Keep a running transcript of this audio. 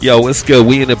Yo, what's good?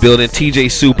 We in the building. TJ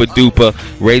Super Duper,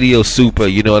 Radio Super.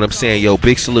 You know what I'm saying? Yo,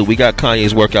 big salute. We got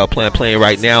Kanye's workout plan playing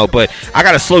right now, but I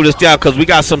got to slow this down because we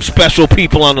got some special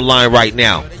people on the line right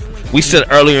now. We said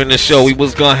earlier in the show we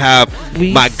was going to have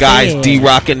my guys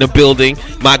D-Rock in the building,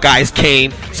 my guys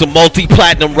Kane, some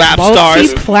multi-platinum rap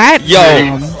stars.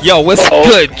 Yo, what's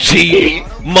good, G?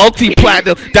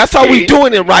 Multi-platinum. That's how we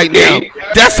doing it right now.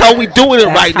 That's how we doing it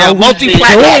right now.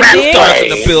 Multi-platinum rap stars in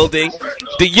the building.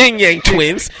 The Yin Yang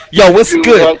Twins. Yo, what's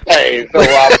good? Okay, so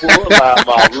I pull out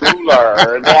my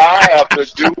ruler. Now I have to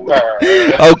do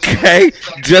her. Okay,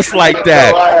 just like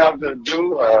that. So I have to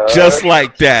do her. Just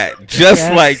like that.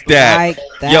 Just like that.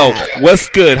 Yo, what's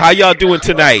good? How y'all doing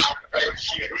tonight?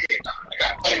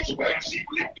 Hey,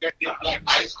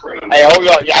 hold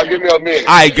on. Y'all give me a minute.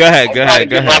 All right, go ahead.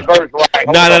 Right.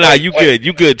 No.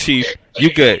 You good, Chief.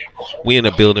 You good. We in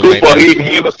the building right now.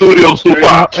 He in the studio,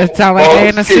 Super. It sounds like they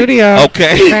in the studio.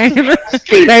 Okay.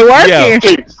 They working.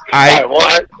 Yo. All right,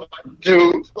 1,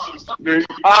 2, 3.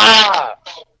 Ah!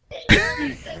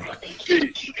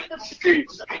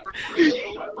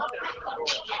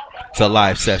 It's a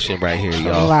live session right here,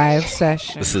 y'all. Live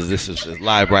session. This is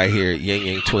live right here. Yin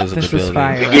Yang Twins in the building.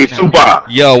 Fire right now.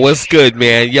 Yo, what's good,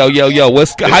 man? Yo,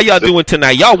 what's good? How y'all doing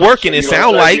tonight? Y'all working? It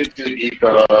sound like.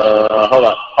 Hold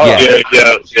on. Yeah.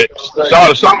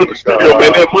 Y'all, some of the studio,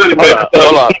 man. That money, man.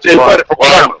 Hold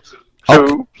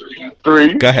on. 2,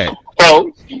 3. Go ahead.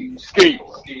 4. Ski.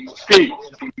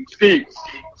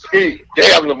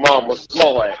 Damn, the mama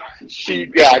smart. She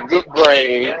got good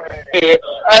brain.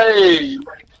 Hey.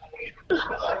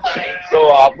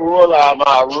 So I pull out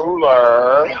my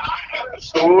ruler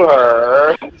to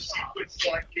her.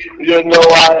 You know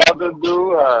I have to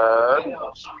do her.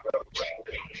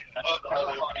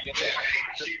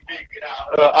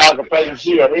 I can pay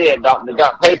she her head, doctor.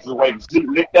 Got papers away. She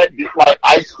lick that dick like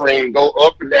ice cream, go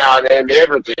up and down and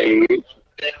everything.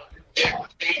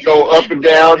 Go up and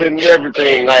down and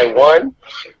everything. Like 1,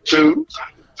 2,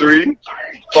 3,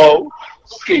 4.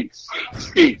 Skeets.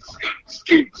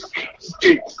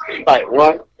 Like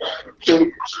 1,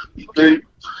 2, 3,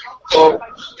 4.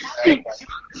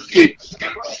 Skeets.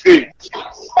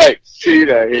 Hey, she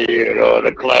the head of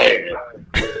the class.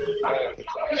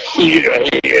 She the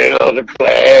head of the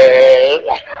class.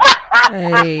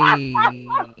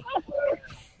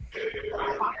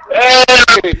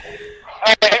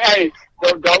 Hey.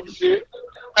 Don't shit.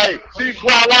 Hey, she's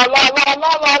la la la la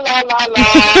la la la la.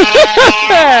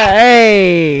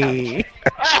 Hey.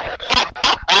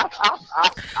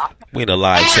 We in a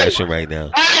live session right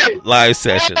now. Hey. Live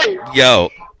session. Yo,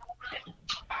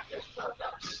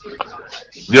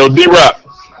 D-Rock.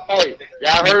 Hey,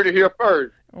 y'all heard it here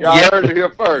first. Yeah,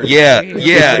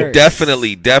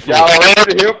 definitely. Y'all heard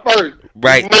it here first.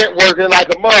 Right. Working like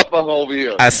a motherfucker over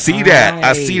here. I see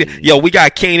that. Yo, we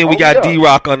got Kane and we got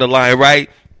D-Rock on the line, right?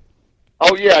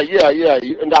 Oh, yeah.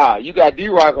 Nah, you got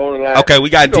D-Rock on the line. Okay, we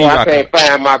got D-Rock. I can't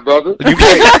find my brother. You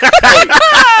can't.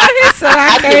 He said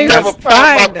I can never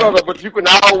find my brother, but you can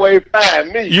always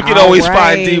find me. You can always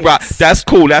find D-Rock. That's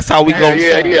cool. That's how we go.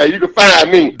 Yeah, you can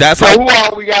find me. That's so how. Who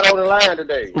all we got on the line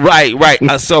today? Right.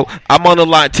 So I'm on the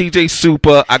line. TJ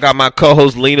Super. I got my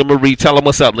co-host Lena Marie. Tell them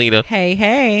what's up, Lena.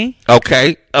 Hey.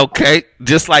 Okay.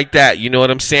 Just like that. You know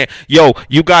what I'm saying? Yo,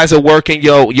 you guys are working.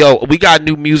 Yo, we got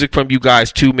new music from you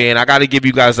guys too, man. I got to give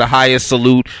you guys the highest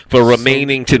salute for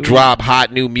remaining to drop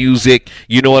hot new music.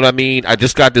 You know what I mean? I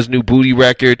just got this new Booty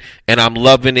record and I'm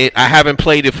loving it. I haven't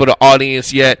played it for the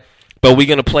audience yet, but we're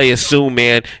going to play it soon,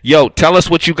 man. Yo, tell us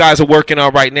what you guys are working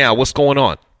on right now. What's going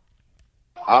on?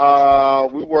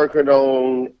 We're working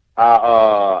on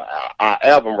our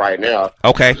album right now.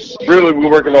 Okay. Really,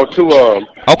 we're working on 2 of them.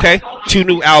 Okay. 2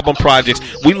 new album projects.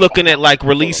 We looking at like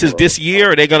releases this year,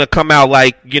 or are they going to come out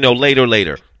like,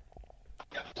 later?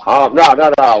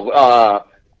 No.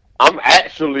 I'm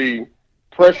actually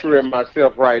pressuring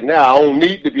myself right now. I don't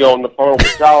need to be on the phone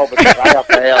with y'all because I have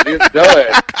to have this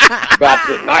done by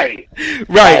tonight.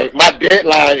 Right. My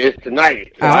deadline is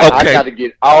tonight. So Okay. I got to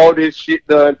get all this shit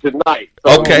done tonight.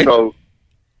 So, Okay.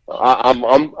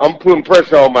 I'm putting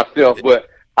pressure on myself, but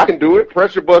I can do it.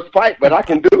 Pressure bust pipe, but I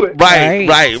can do it. Right.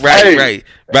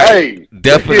 Hey,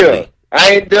 Definitely. I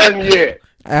ain't done yet.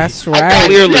 That's right.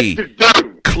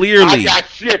 Clearly. I got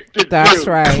shit to do. That's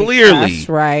right. Clearly. That's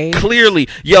right. Clearly.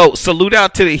 Yo, salute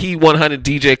out to the Heat 100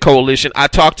 DJ Coalition. I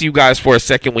talked to you guys for a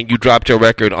second when you dropped your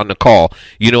record on the call.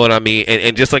 You know what I mean?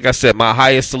 And just like I said, my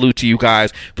highest salute to you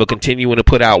guys for continuing to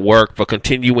put out work, for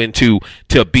continuing to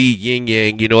be yin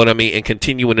yang, you know what I mean? And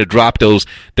continuing to drop those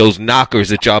knockers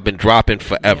that y'all been dropping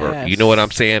forever. Yes. You know what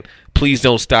I'm saying? Please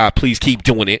don't stop. Please keep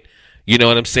doing it. You know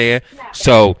what I'm saying?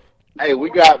 So Hey, we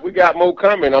got more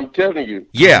coming. I'm telling you.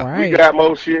 Yeah. Right. We got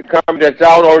more shit coming that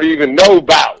y'all don't even know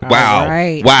about. Wow.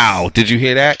 Right. Wow. Did you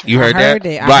hear that? You heard heard that?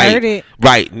 it. I Right. heard it.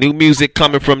 Right. New music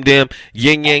coming from them.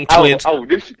 Yin Yang Twins.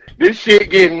 This shit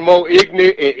getting more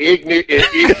ignorant and ignorant and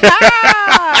ignorant.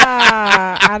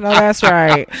 I know that's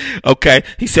right. Okay.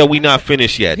 He said we not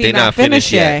finished yet. He They not not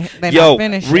finished yet. They Yo, not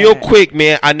finished real yet. quick,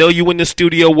 man. I know you in the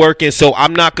studio working, so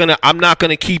I'm not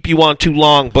gonna keep you on too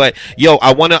long. But yo,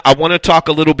 I wanna talk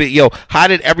a little bit. Yo, how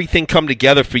did everything come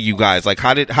together for you guys? Like,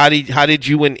 how did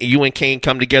you and Kane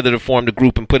come together to form the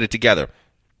group and put it together?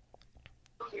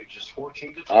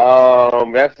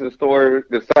 That's the story,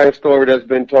 the same story that's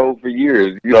been told for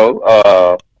years. You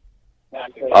know,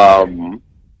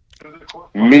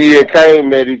 me and Kane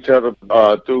met each other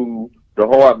through the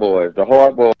Hard Boys. The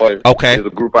Hard Boys Okay. is a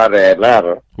group out of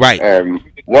Atlanta. Right. And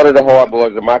one of the Hard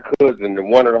Boys is my cousin, and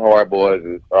one of the Hard Boys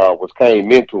is, was Kane's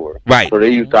mentor. Right. So they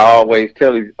used to always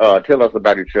tell us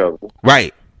about each other.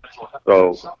 Right.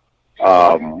 So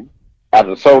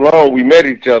after so long, we met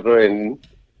each other, and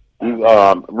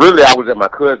really, I was at my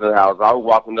cousin's house. I was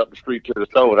walking up the street to the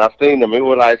store, and I seen him. He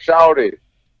was like, "Shawty,"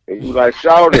 and he was like,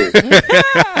 "Shawty."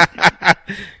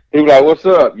 He was like, "What's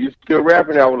up? You still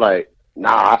rapping?" I was like,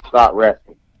 "Nah, I stopped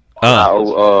rapping."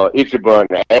 Ichiban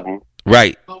the album.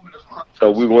 Right.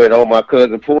 So we went on my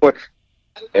cousin's porch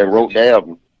and wrote the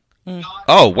album.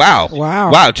 Oh wow.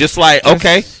 Wow. Wow. Just like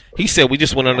okay. He said we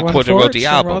just went on the Went porch and wrote the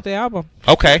forward, album. Wrote the album.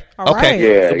 Okay. All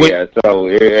Okay. right. Yeah. So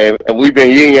and we've been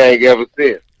yin yang ever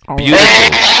since. All Beautiful.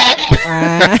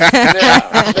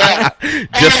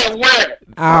 Just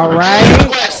All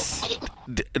right.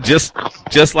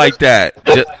 just like that.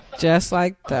 Just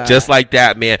like that. Just like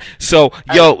that, man. So,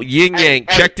 yo, Yin Yang,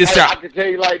 check this I out. can tell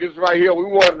you like this right here. We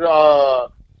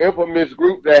want infamous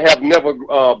group that have never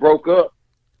broke up.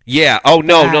 Yeah. Oh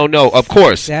no. Of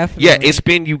course. Definitely. Yeah, it's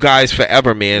been you guys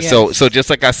forever, man. Yes. So just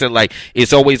like I said, like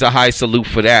it's always a high salute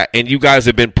for that. And you guys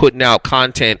have been putting out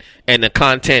content, and the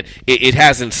content it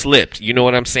hasn't slipped. You know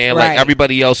what I'm saying? Like Right.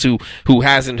 everybody else who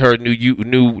hasn't heard new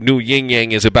Yin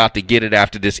Yang is about to get it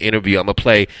after this interview. I'm gonna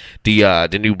play the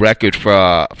new record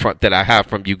for that I have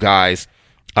from you guys.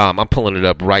 I'm pulling it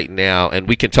up right now, and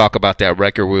we can talk about that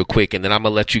record real quick, and then I'm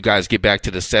gonna let you guys get back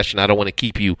to the session. I don't want to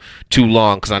keep you too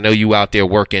long because I know you out there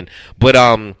working. But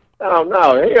Oh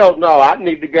no, hell no! I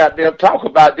need to goddamn talk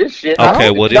about this shit.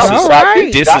 Okay, well, this is- I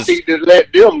need to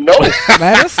let them know.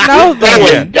 Let us know It's going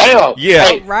then. down. Yeah.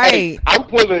 Hey, Right. hey, I'm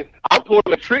pulling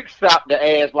a trick shot the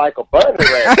ass like a bunny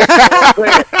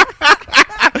rat.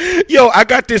 yo, I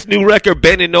got this new record,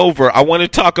 Bending Over. I want to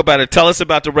talk about it. Tell us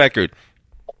about the record.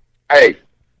 Hey,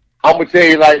 I'm gonna tell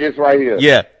you like this right here.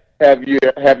 Yeah. Have you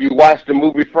watched the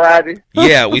movie Friday?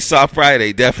 Yeah, we saw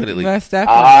Friday, definitely. That's All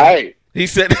definitely. right. He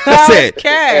said, that's it.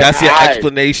 Okay. That's your All right.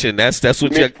 explanation. That's what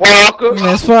Miss your Parker.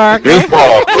 Miss Parker. Miss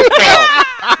Parker.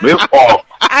 Miss Parker.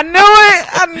 I knew it.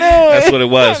 I knew it. That's what it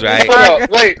was, right?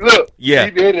 Wait, look. Yeah.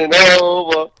 She been in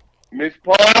over Miss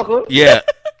Parker. Yeah.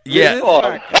 Miss Yeah.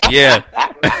 Parker. Yeah.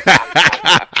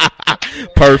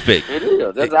 Perfect. It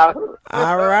is. That's how.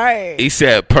 All right. He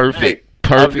said perfect.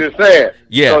 I'm Perfect. just saying.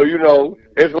 Yeah. So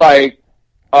it's like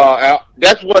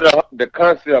that's where the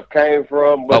concept came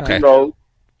from. But Okay.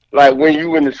 like when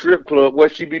you in the strip club,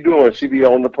 what she be doing? She be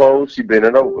on the pole. She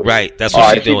bending over. Right. That's All what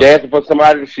right, she's she doing. dancing for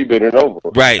somebody. She bending over.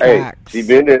 Right. Hey, Facts. she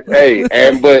bending. Hey,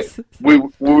 but we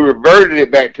reverted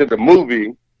it back to the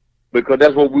movie because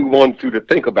that's what we wanted you to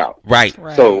think about. Right.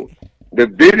 Right. So the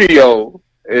video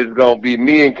is gonna be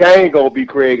me and Kane gonna be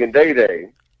Craig and Day Day,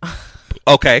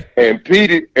 Okay. and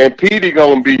Petey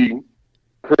gonna be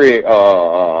Craig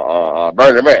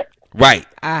Bernie Mac. Right.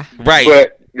 Ah. Right.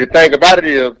 But the thing about it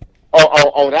is,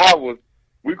 on ours,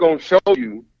 we're gonna show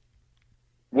you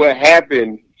what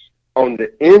happened on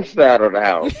the inside of the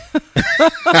house.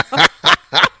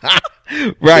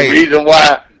 Right.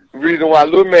 The reason why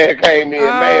little man came in,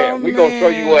 man, we gonna show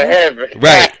you what happened.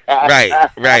 Right.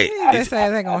 Right. They say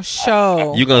they're gonna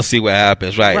show. You're gonna see what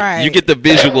happens, right? Right. You get the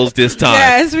visuals this time.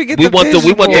 Yes, we get the we want the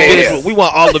visuals. visual. We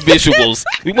want all the visuals.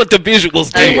 We want the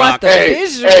visuals, We D want Rock. the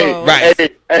visuals.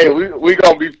 Right. Hey, we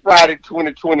gonna be Friday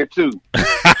 2022.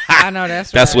 I know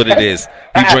that's That's right. what it is.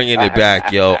 He bringing it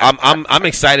back, yo. I'm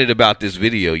excited about this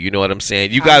video. You know what I'm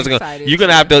saying? You guys are gonna excited you're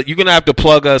gonna have to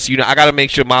plug us. You know, I gotta make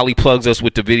sure Molly plugs us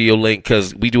with the video link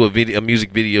because we do a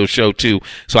music video show too.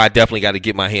 So I definitely got to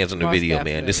get my hands on the Most video, man.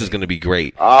 definitely. This is gonna be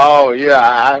great. Oh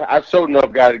yeah, I sure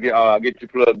enough got to get you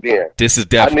plugged in. This is I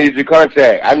definitely. need your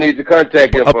contact. I need your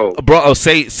contact info. Bro, bro,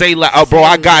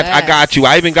 I got you.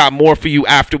 I even got more for you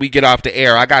after we get off the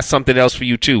air. I got something else for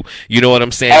you too. You know what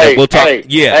I'm saying? Hey, We'll talk. hey,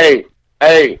 yeah. Hey,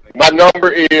 Hey, my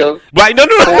number is Right? No.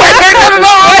 Wait.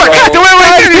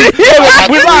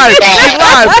 We live.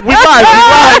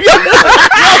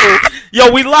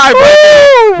 Yo, we live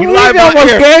right now. We live on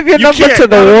almost air. gave your number to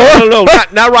the world. No,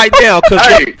 not right now,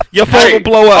 because your phone will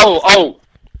blow up.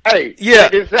 Hey, Yeah.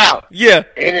 check this out. Yeah.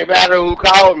 Anybody who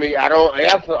called me, I don't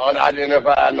answer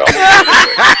unidentified number.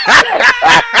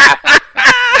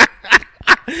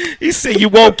 He said you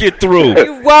won't get through.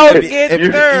 You won't get through.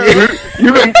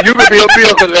 You can be a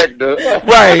bill collector.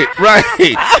 Right.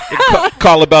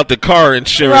 Call about the car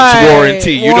insurance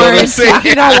warranty. You know what I'm saying?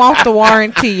 You don't want the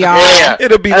warranty, y'all. Yeah.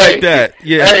 It'll be like that.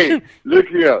 Yeah. Hey, look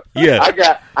here. Yeah.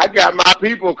 I got my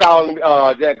people calling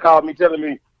that called me telling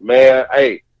me, man,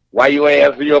 hey, why you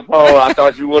ain't answer your phone? I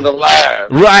thought you weren't alive.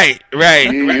 Right.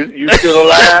 You still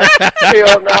alive?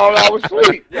 Hell no, I was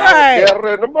asleep. Right.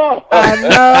 In the morning. I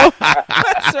know.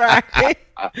 That's right.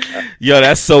 Yo,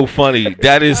 that's so funny.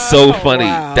 That is so funny.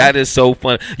 Wow. That is so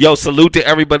funny. Yo, salute to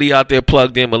everybody out there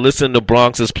plugged in. Melissa in the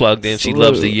Bronx is plugged in. She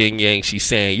loves the yin yang. She's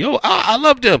saying, yo, I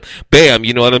love them. Bam,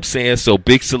 you know what I'm saying? So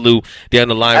big salute. They're on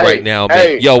the line right now, man.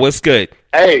 Hey. Yo, what's good?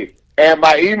 Hey, and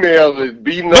my email is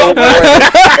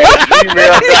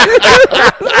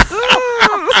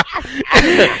bnoboy@gmail.com.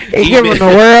 He giving the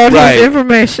world Right. his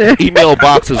information. Email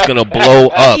box is gonna blow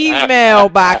up. Email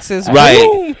boxes. Right,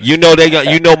 Boom. you know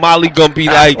Molly gonna be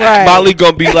like,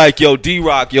 yo,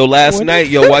 D-Rock, yo, last night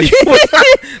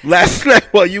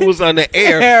while you was on the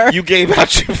air, you gave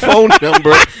out your phone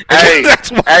number. Hey,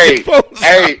 that's why hey, your phone's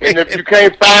hey, and if you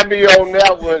can't find me on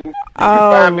that one, you can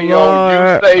find me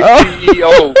Lord. on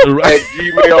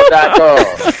usaCEO@gmail.com.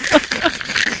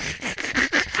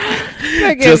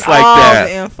 Just like all that.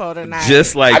 The info tonight.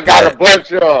 Just like I got that. a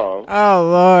bunch of them. Oh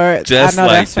Lord. Just I know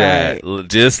like that's that. right.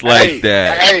 Just like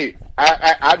that. Hey,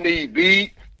 I need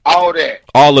beat, all that.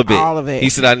 All of it. All of it. He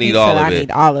said, I need He all said, of I it.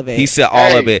 need all of it. He said,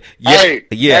 all of it. Yeah.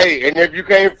 Hey, and if you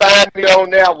can't find me on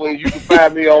that one, you can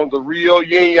find me on the real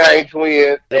Yin Yang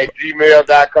Twins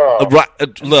 @gmail.com. Right,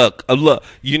 look.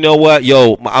 You know what,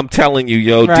 yo? I'm telling you,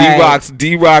 yo. Right.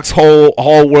 D-Rock's whole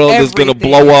world is gonna Everything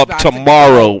blow is up about to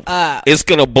tomorrow. blow up. It's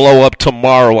gonna blow up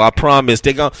tomorrow. I promise.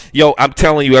 I'm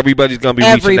telling you, everybody's gonna be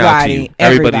reaching out to you.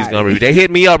 Everybody's gonna be. They hit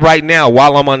me up right now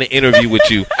while I'm on the interview with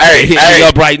you. They hit me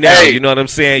up right now. You know what I'm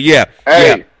saying? Yeah.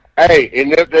 Hey,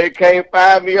 and if they can't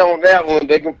find me on that one,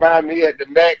 they can find me at the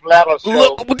Mac Ladder Show.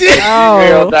 Look,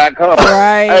 gmail.com.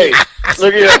 Right. Hey,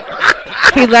 look here.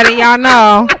 He letting y'all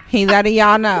know.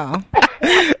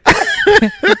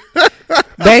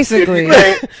 Basically.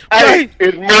 Hey,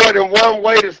 it's more than one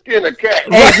way to skin a cat.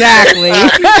 Exactly. One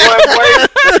way,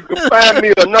 you can find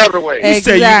me another way. He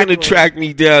said you're Exactly. gonna track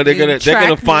me down. They're gonna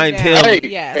find me down. him. Hey,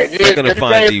 Yes. and They're gonna if you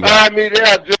find can't D-Rock. find me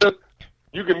there,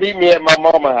 you can meet me at my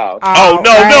mama house. Oh,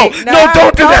 no, right. no,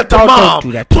 don't do that to don't mom.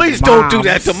 do that to Please don't do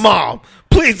that to mom.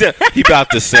 Please, he about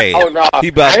to say it. Oh, no. He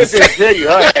about I to ain't say gonna tell you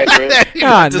her address. He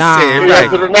about to nah. say it, Yeah, right.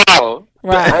 to the novel.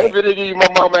 Right. I ain't gonna give you my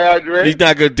mama address. He's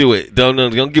not gonna do it.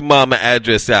 Don't give mom an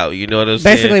address out. You know what I'm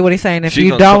saying? Basically, what he's saying, if She you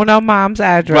gonna don't know mom's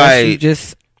address, Right. you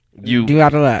just you do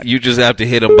out of luck. you just have to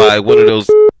hit him by one of those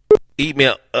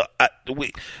email.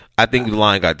 I think the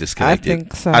line got disconnected. I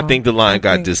think so. I think the line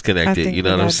got I disconnected. think You know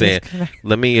it what I'm got saying? disconnected.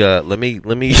 Let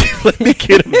me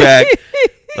get him back.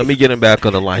 Let me get him back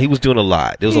on the line. He was doing a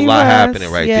lot. There was a lot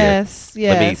happening right there. Yes.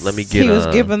 Let me get. He was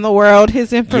giving the world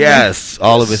his information. Yes,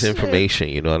 all of his information.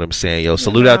 You know what I'm saying? Yo,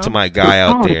 salute out to my guy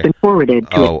out there.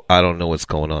 Oh, I don't know what's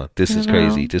going on. This is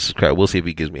crazy. This is crazy. We'll see if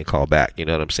he gives me a call back. You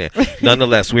know what I'm saying?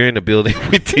 Nonetheless, we're in the building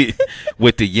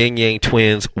with the Yin Yang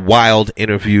Twins wild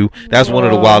interview. That's one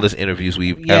of the wildest interviews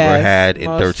we've ever had in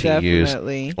 13 years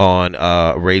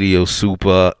on Radio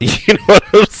Super. You know what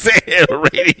I'm saying?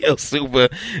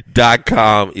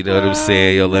 RadioSuper.com. You know what I'm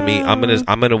saying? Yo,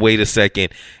 I'm gonna wait a second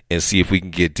and see if we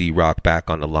can get D-Rock back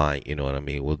on the line. You know what I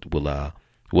mean? We'll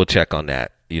check on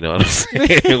that. You know what I'm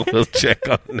saying? We'll check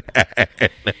on that.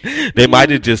 They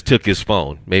might have just took his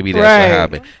phone. Maybe that's what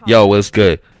happened. Yo, what's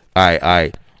good? All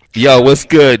right. Yo, what's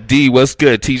good? D, what's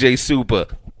good? TJ Super.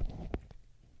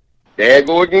 There you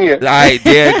go again. All right,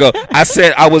 there you go. I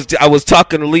said I was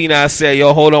talking to Lena. I said,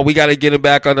 yo, hold on, we got to get him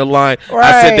back on the line.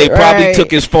 I said they probably took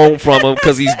his phone from him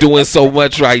because he's doing so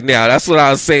much right now. That's what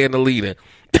I was saying to Lena.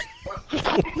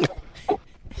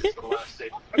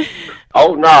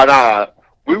 Oh no.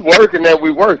 We working.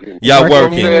 Y'all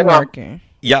working.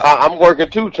 Yeah, I'm working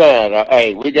 2 times.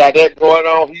 Hey, we got that going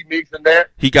on. He mixing that.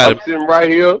 I'm sitting right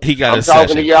here. I'm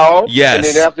talking to y'all. Yes. And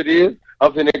then after this,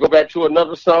 I'm finna go back to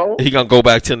another song. He gonna go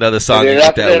back to another song. And then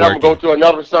after that, I'm gonna go to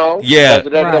another song. Yeah.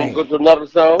 After that, I'm gonna go to another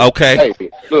song. Okay.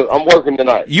 Hey, look, I'm working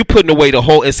tonight. You putting away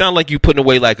it sounds like you putting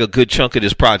away like a good chunk of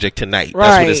this project tonight.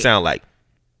 That's what it sounds like.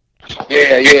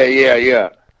 Yeah.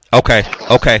 Okay,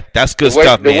 that's good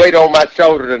stuff, man. The weight on my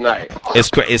shoulder tonight.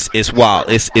 It's wild.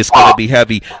 It's gonna be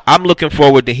heavy. I'm looking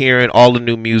forward to hearing all the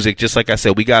new music. Just like I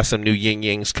said, we got some new Yin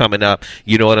Yangs coming up.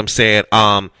 You know what I'm saying?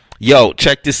 Yo,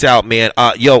 check this out, man.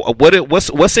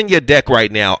 What's in your deck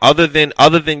right now? Other than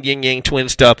Yin Yang Twin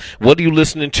stuff, what are you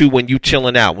listening to when you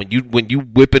chilling out? When you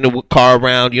whipping the car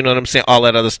around? You know what I'm saying? All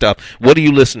that other stuff. What are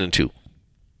you listening to?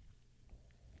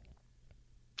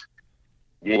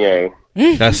 Yin Yang.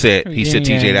 That's it. He said,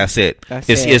 Yin TJ, Yang. that's it. That's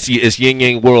It's Yin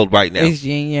Yang world right now. It's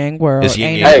Yin Yang world. It's Yin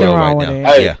Ain't Yang nothing world wrong right with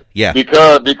now. it. Hey, Yeah.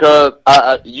 Because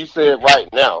you said right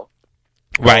now.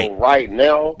 Right. So right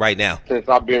now. Since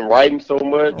I've been writing so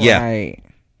much. Yeah. Right.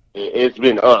 It's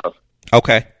been up.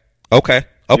 Okay.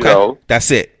 You know?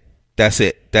 That's it.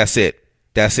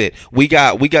 We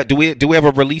got. Do we have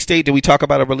a release date? Did we talk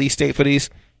about a release date for these?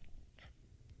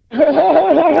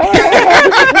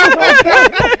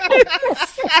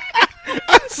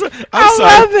 I'm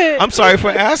sorry. love it. I'm sorry for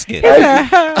asking.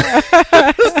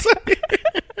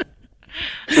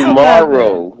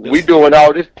 Tomorrow. We doing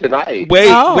all this tonight. Wait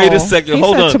a second. He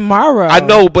Hold said on. Tomorrow. I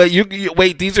know, but you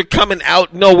wait. These are coming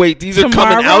out. No, wait. These are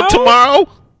coming out tomorrow.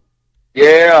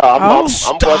 Yeah, I'm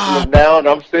stop. busting them down.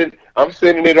 I'm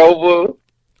sending it over,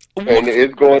 and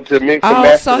it's going to mix and Oh,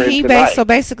 master so he tonight.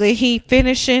 basically he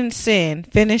finishing sin.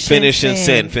 Finish sin.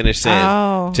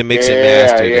 Oh. To mix and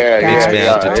master. Mix Gotcha.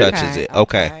 master Okay. touches it.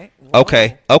 Okay.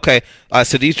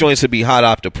 So these joints would be hot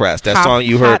off the press. That song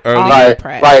you heard Hot earlier.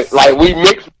 off- Like we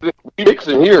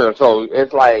mixing here, so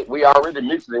it's like we already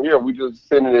mixing here. We just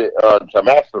sending it to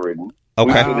mastering. Okay.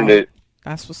 We sending it.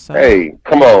 That's what's up. Hey,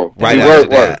 come on. Right We after work.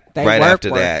 that. They Right work after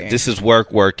that. working. This is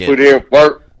working. Put in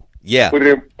work. Yeah. Put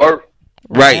in work.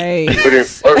 Right. Put in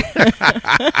work.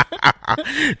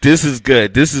 This is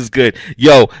good.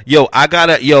 Yo, I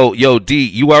gotta, D,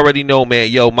 you already know, man.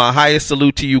 Yo, my highest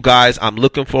salute to you guys. I'm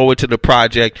looking forward to the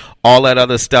project, all that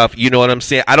other stuff. You know what I'm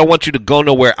saying? I don't want you to go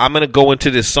nowhere. I'm gonna go into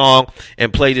this song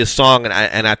and play this song,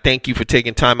 and I thank you for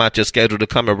taking time out your schedule to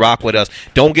come and rock with us.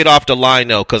 Don't get off the line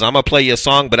though, because I'm gonna play your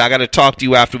song, but I gotta talk to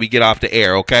you after we get off the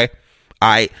air, okay? All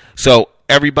right. So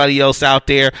everybody else out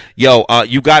there,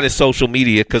 you got his social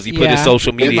media because he put his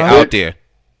social media out there.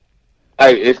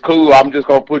 Hey, it's cool. I'm just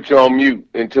gonna put you on mute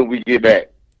until we get back.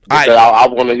 Because I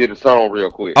want to hear the song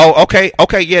real quick. Oh, okay,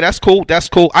 yeah, that's cool.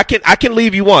 I can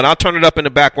leave you on. I'll turn it up in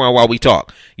the background while we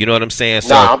talk. You know what I'm saying?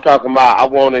 So, I'm talking about. I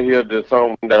want to hear the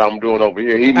song that I'm doing over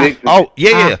here. He mixes. Oh,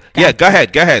 yeah. Go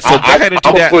ahead. So go ahead and do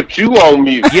I'm that. gonna put you on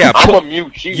mute. Yeah, I'm gonna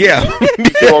mute you. Yeah. You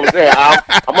know what I'm saying?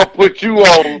 I'm gonna put you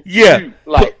on. Yeah. Mute.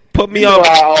 Like put me you on. Know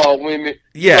how women.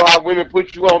 Yeah. You know how women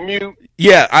put you on mute.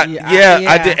 Yeah, I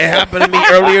did. It happened to me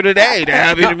earlier today. Go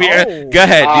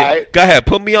ahead. All right. Go ahead.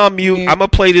 Put me on mute. I'm gonna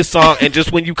play this song, and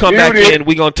just when you come back in,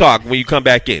 we gonna talk. When you come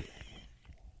back in.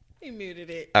 He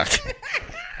muted it.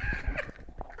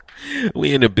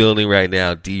 We in the building right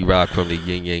now. D-Rock from the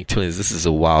Yin Yang Twins. This is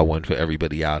a wild one for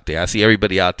everybody out there. I see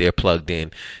everybody out there plugged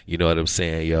in. You know what I'm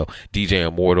saying, yo? DJ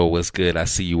Immortal, what's good? I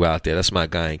see you out there. That's my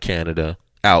guy in Canada.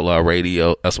 Outlaw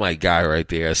Radio, that's my guy right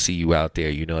there. I see you out there.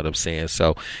 You know what I'm saying?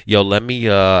 So, yo, let me.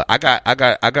 I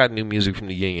got new music from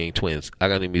the Yin Yang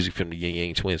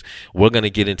Twins. We're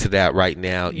gonna get into that right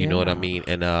now. You know what I mean?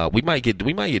 And we might get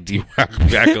D-Rock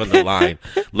back on the line.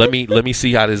 Let me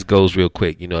see how this goes real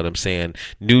quick. You know what I'm saying?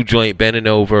 New joint, bending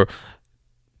over.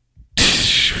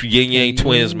 Yin Yang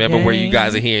Twins. Remember where you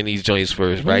guys are hearing these joints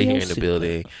first, right here in the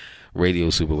building. Radio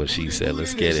Super, what she said.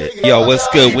 Let's get it. Yo, what's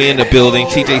good? We in the building.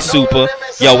 TJ Super.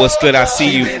 Yo, what's good? I see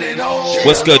you.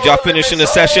 What's good? Y'all finishing the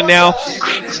session now?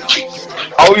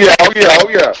 Oh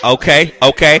yeah.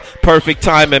 Okay. Perfect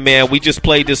timing, man. We just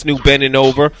played this new Bending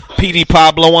Over. PD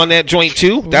Pablo on that joint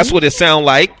too. That's what it sound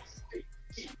like.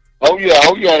 Oh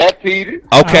yeah. That's Peter.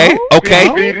 Okay.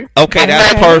 Peter. Okay,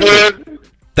 that's perfect.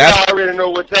 I already know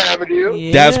what time it is.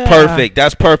 Yeah. That's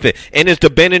perfect. And is the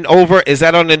Bending Over, is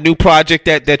that on the new project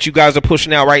that you guys are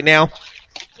pushing out right now?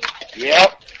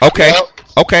 Yep.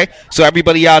 Okay. So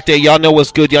everybody out there, y'all know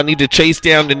what's good. Y'all need to chase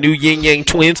down the new Yin Yang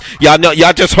Twins. Y'all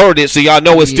just heard it, so y'all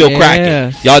know it's still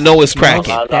cracking. Y'all know it's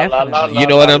cracking. You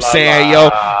know what I'm saying,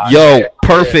 yo,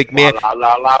 perfect, man.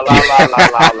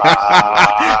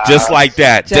 Just like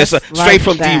that. Just straight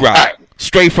from D-Rock.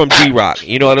 Straight from D-Rock.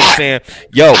 You know what I'm saying?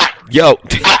 Yo.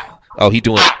 Oh,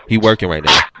 he working right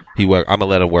now. I'm gonna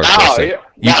let him work for a second.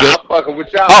 You good? I'm fucking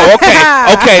with y'all.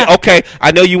 Oh, okay.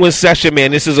 I know you in session,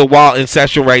 man. This is a while in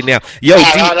session right now. Yo, D,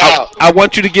 I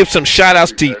want you to give some shout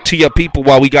outs to your people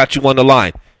while we got you on the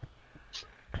line.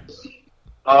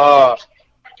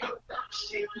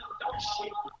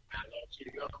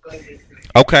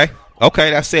 Okay.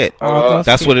 Okay, that's it.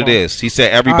 That's what it is. He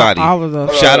said everybody. All of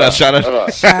those. Shout out. Shout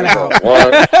out.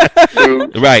 1,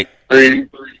 2, Right. 3,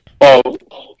 4.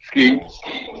 Skeet,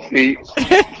 skeet,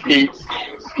 skeet,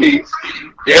 skeet.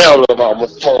 Damn, little mama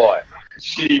smart.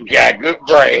 She got good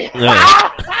brain. Yeah.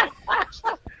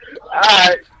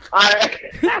 All right.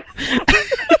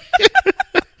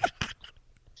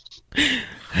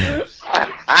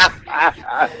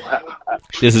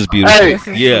 This is beautiful. Hey,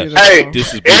 yeah. Hey,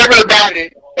 this is beautiful.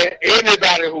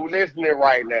 anybody who listening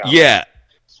right now. Yeah.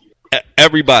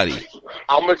 Everybody.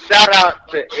 I'm gonna shout out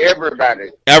to everybody.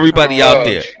 Everybody out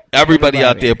there. Everybody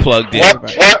out there plugged in.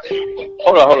 What?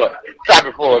 Hold on. Stop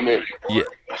it for a minute. Yeah.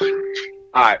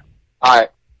 All right.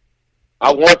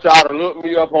 I want y'all to look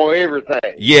me up on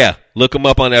everything. Yeah. Look them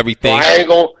up on everything. So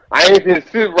I ain't gonna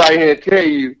sit right here and tell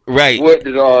you what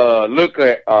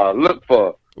to look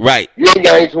for. Right. Yin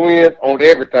Yang Twins on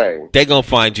everything. They gonna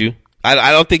find you.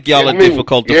 I don't think y'all are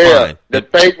difficult to find. The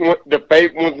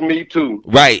fake one's me too.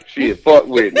 Right. Shit, fuck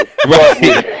with me. Right.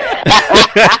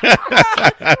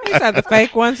 He said the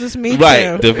fake ones is me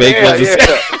right. too. The fake ones is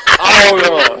Hold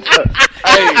on.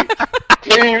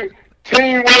 Hey,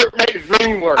 teamwork makes the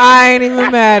dream work. I ain't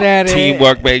even mad at it.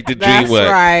 Teamwork make the dream work.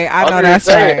 That's right. I know that's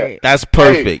right. That's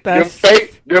perfect. Hey,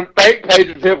 them fake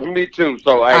pages here for me too.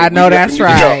 So I know that's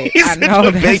right. I know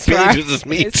that's right. Fake pages is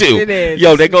me too. It is.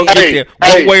 Yo, they gonna get there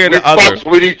one way or the other. We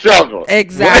fuck with each other.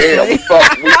 Exactly. We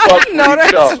fuck with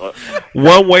each other.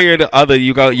 One way or the other,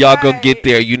 y'all gonna get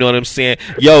there. You know what I'm saying?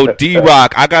 Yo,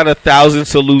 D-Rock, I got 1,000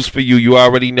 salutes for you. You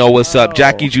already know what's up.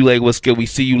 Jackie Jule, what's good? We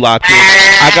see you locked in.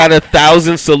 I got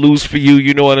 1,000 salutes for you.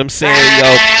 You know what I'm saying,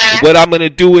 yo? What I'm gonna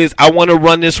do is I want to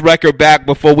run this record back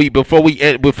before we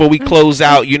close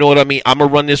out. You know what I mean? I'm gonna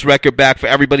run this record back for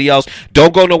everybody else.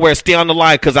 Don't go nowhere. Stay on the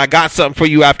line because I got something for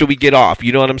you after we get off.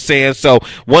 You know what I'm saying? So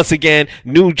once again,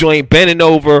 new joint, Bending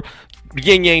Over,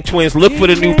 Yin Yang Twins. Look for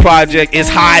the new project. It's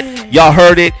hot. Y'all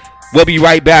heard it. We'll be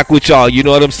right back with y'all. You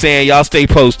know what I'm saying? Y'all stay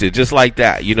posted just like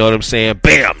that. You know what I'm saying?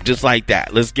 Bam, just like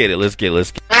that. Let's get it.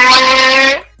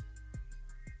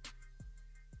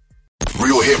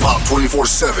 Real hip hop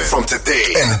 24/7 from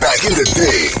today and back in the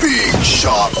day. Big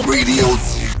Shop Radio.